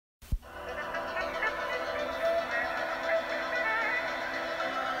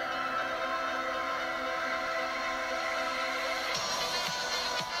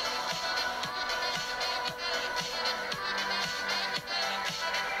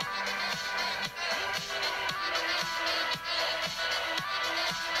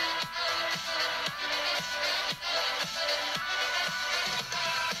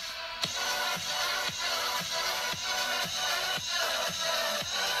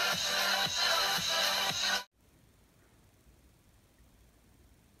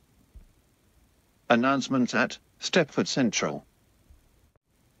Announcement at Stepford Central.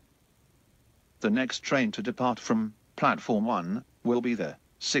 The next train to depart from Platform 1 will be the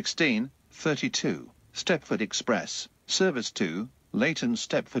 1632 Stepford Express, service to Leighton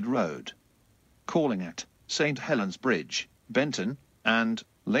Stepford Road. Calling at St Helens Bridge, Benton, and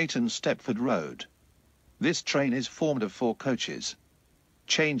Leighton Stepford Road. This train is formed of 4 coaches.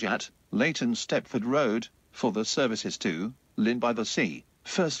 Change at Leighton Stepford Road for the services to Lynn by the Sea.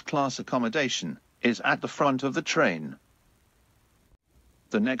 First class accommodation is at the front of the train.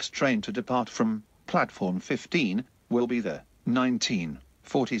 The next train to depart from Platform 15 will be the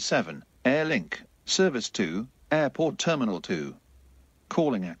 1947 Airlink, service to Airport Terminal 2.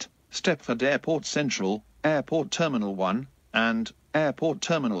 Calling at Stepford Airport Central, Airport Terminal 1, and Airport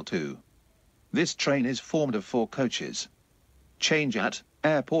Terminal 2. This train is formed of 4 coaches. Change at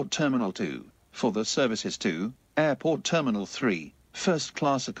Airport Terminal 2 for the services to Airport Terminal 3. First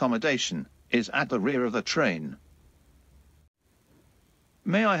class accommodation is at the rear of the train.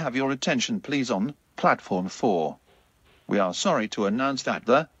 May I have your attention please on Platform 4? We are sorry to announce that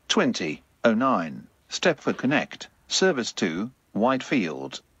the 2009 Stepford Connect service to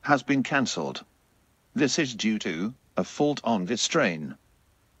Whitefield has been cancelled. This is due to a fault on this train.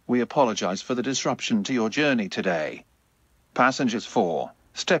 We apologize for the disruption to your journey today. Passengers for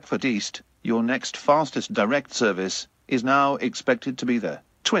Stepford East, your next fastest direct service is now expected to be the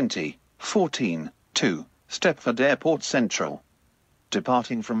 2014 to Stepford Airport Central,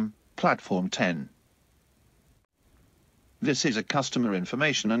 departing from Platform 10. This is a customer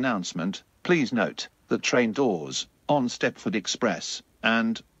information announcement. Please note that train doors on Stepford Express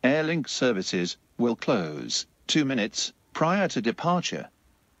and Airlink services will close 2 minutes prior to departure.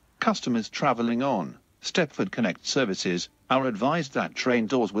 Customers travelling on Stepford Connect services are advised that train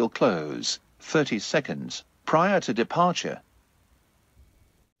doors will close 30 seconds prior to departure.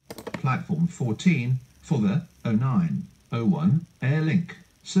 Platform 14 for the 0901 Airlink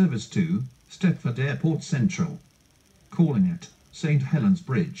service to Stepford Airport Central. Calling at St Helens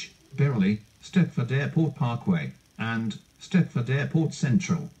Bridge, Berrily, Stepford Airport Parkway, and Stepford Airport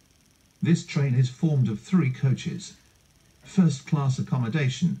Central. This train is formed of 3 coaches. First class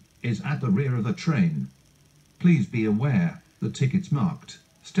accommodation is at the rear of the train. Please be aware the tickets marked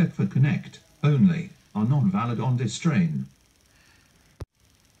Stepford Connect only are not valid on this train.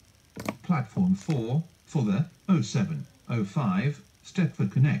 Platform 4 for the 0705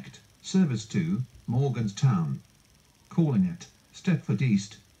 Stepford Connect service to Morganstown. Calling at Stepford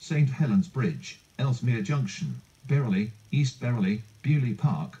East, St Helens Bridge, Ellesmere Junction, Berrily, East Berrily, Bewley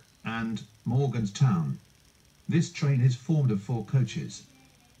Park, and Morganstown. This train is formed of 4 coaches.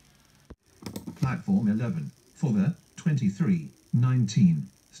 Platform 11 for the 2319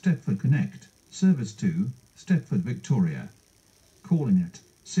 Stepford Connect service to Stepford Victoria. Calling at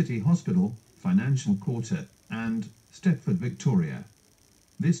City Hospital, Financial Quarter, and Stepford Victoria.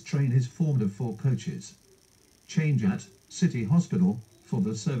 This train is formed of 4 coaches. Change at City Hospital for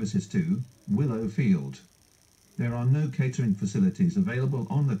the services to Willow Field. There are no catering facilities available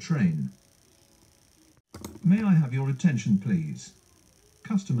on the train. May I have your attention please?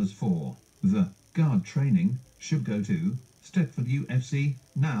 Customers for the guard training should go to Stepford UFC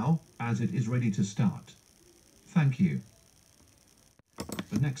now, as it is ready to start. Thank you.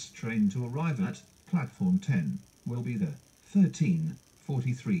 The next train to arrive at Platform 10 will be the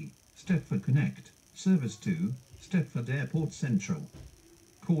 1343 Stepford Connect service to Stepford Airport Central.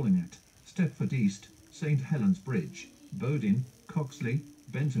 Calling at Stepford East, St Helens Bridge, Bowden, Coxley,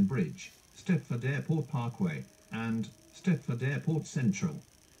 Benton Bridge, Stepford Airport Parkway, and Stepford Airport Central.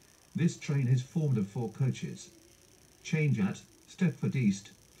 This train is formed of 4 coaches. Change at Stepford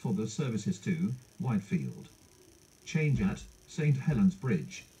East for the services to Whitefield. Change at St Helens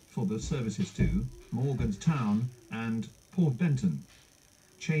Bridge for the services to Morganstown and Port Benton.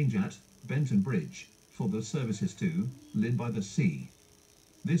 Change at Benton Bridge for the services to Lynn by the Sea.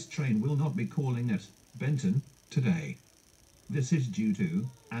 This train will not be calling at Benton today. This is due to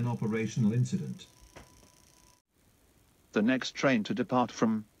an operational incident. The next train to depart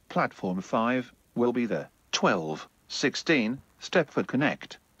from Platform 5 will be the 1216 Stepford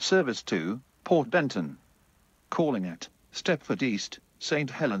Connect service to Port Benton. Calling at Stepford East, St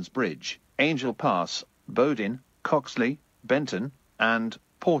Helens Bridge, Angel Pass, Bowden, Coxley, Benton, and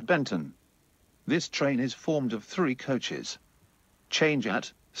Port Benton. This train is formed of 3 coaches. Change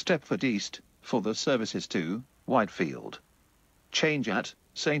at Stepford East for the services to Whitefield. Change at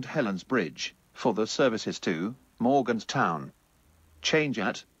St Helens Bridge for the services to Morganstown. Change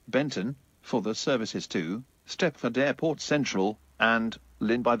at Benton for the services to Stepford Airport Central and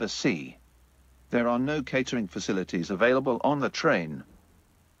Lynn by the Sea. There are no catering facilities available on the train.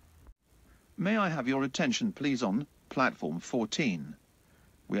 May I have your attention please on platform 14?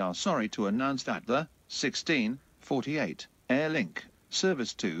 We are sorry to announce that the 1648 Airlink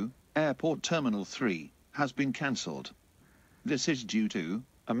service to Airport Terminal 3 has been cancelled. This is due to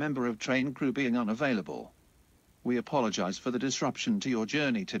a member of train crew being unavailable. We apologize for the disruption to your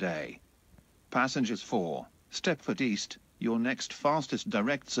journey today. Passengers for Stepford East, your next fastest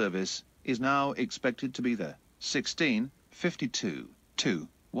direct service is now expected to be the 1652 to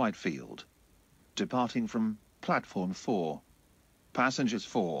Whitefield, departing from platform 4. Passengers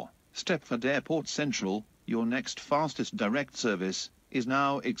for Stepford Airport Central, your next fastest direct service is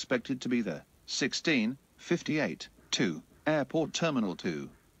now expected to be the 1658 to Airport Terminal 2,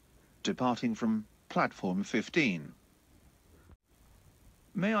 departing from platform 15.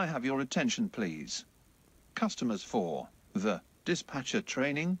 May I have your attention please? Customers for the dispatcher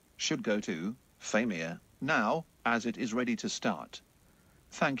training should go to Famia now, as it is ready to start.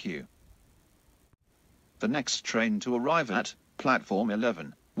 Thank you. The next train to arrive at platform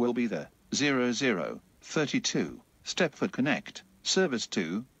 11 will be the 0032 Stepford Connect service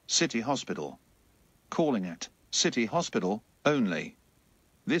to City Hospital. Calling at City Hospital only.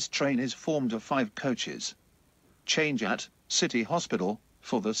 This train is formed of 5 coaches. Change at City Hospital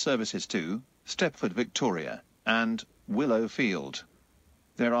for the services to Stepford Victoria and Willow Field.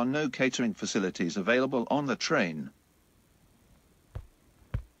 There are no catering facilities available on the train.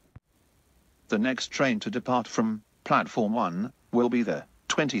 The next train to depart from platform 1 will be the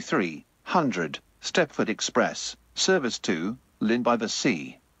 2300 Stepford Express service to Lynn by the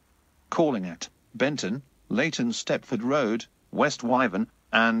Sea. Calling at Benton, Leighton Stepford Road, West Wyvern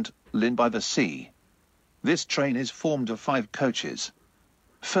and Lynn by the Sea. This train is formed of 5 coaches.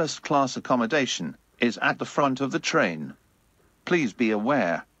 First class accommodation is at the front of the train. Please be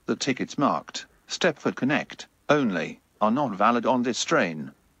aware the tickets marked Stepford Connect only are not valid on this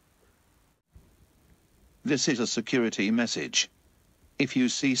train. This is a security message. If you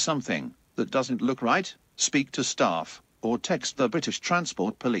see something that doesn't look right, speak to staff or text the British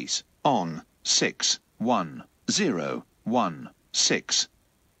Transport Police on 61016.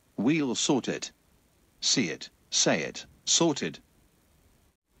 We'll sort it. See it, say it, sorted.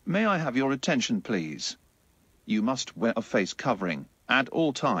 May I have your attention please? You must wear a face covering at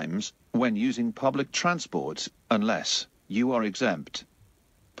all times when using public transport, unless you are exempt.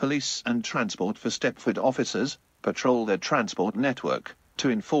 Police and Transport for Stepford officers patrol their transport network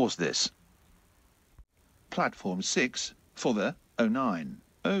to enforce this. Platform 6 for the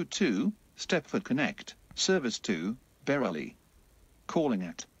 0902 Stepford Connect service to Berrily. Calling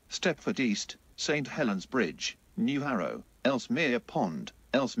at Stepford East, St Helens Bridge, New Harrow, Ellesmere Pond,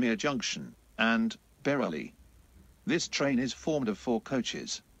 Ellesmere Junction and Berrily. This train is formed of 4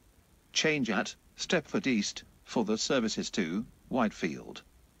 coaches. Change at Stepford East for the services to Whitefield.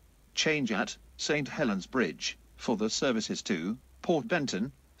 Change at St Helens Bridge for the services to Port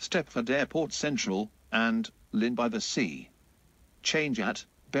Benton, Stepford Airport Central and Lynn by the Sea. Change at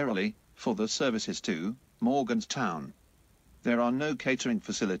Berrily for the services to Morganstown. There are no catering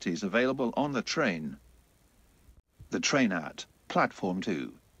facilities available on the train. The train at platform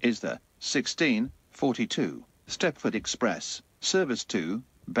 2 is the 1642 Stepford Express service to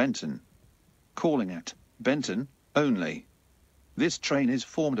Benton. Calling at Benton only. This train is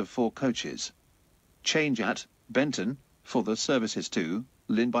formed of 4 coaches. Change at Benton for the services to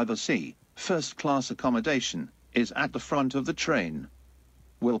Lynn by the Sea. First class accommodation is at the front of the train.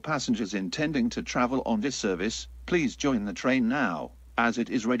 Will passengers intending to travel on this service please join the train now, as it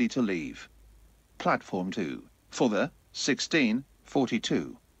is ready to leave. Platform 2 for the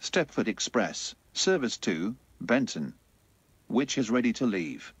 1642 Stepford Express service to Benton, which is ready to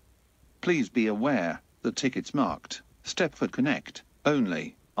leave. Please be aware the tickets marked Stepford Connect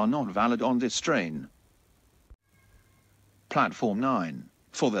only are not valid on this train. Platform 9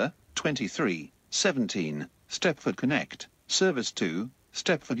 for the 2317 Stepford Connect service to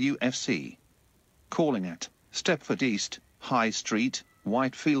Stepford UFC. Calling at Stepford East, High Street,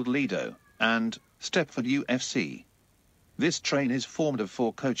 Whitefield Lido and Stepford UFC. This train is formed of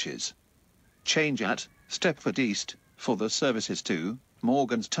 4 coaches. Change at Stepford East for the services to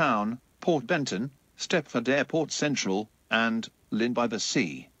Morganstown, Port Benton, Stepford Airport Central and Lynn by the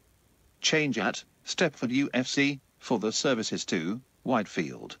Sea. Change at Stepford UFC for the services to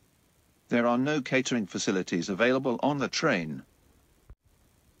Whitefield. There are no catering facilities available on the train.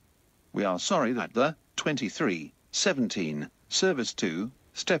 We are sorry that the 2317 service to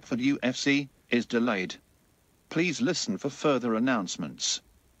Stepford UFC is delayed. Please listen for further announcements.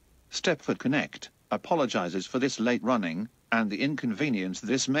 Stepford Connect apologizes for this late running and the inconvenience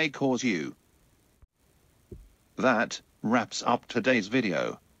this may cause you. That wraps up today's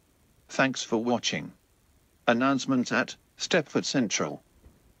video. Thanks for watching. Announcement at Stepford Central.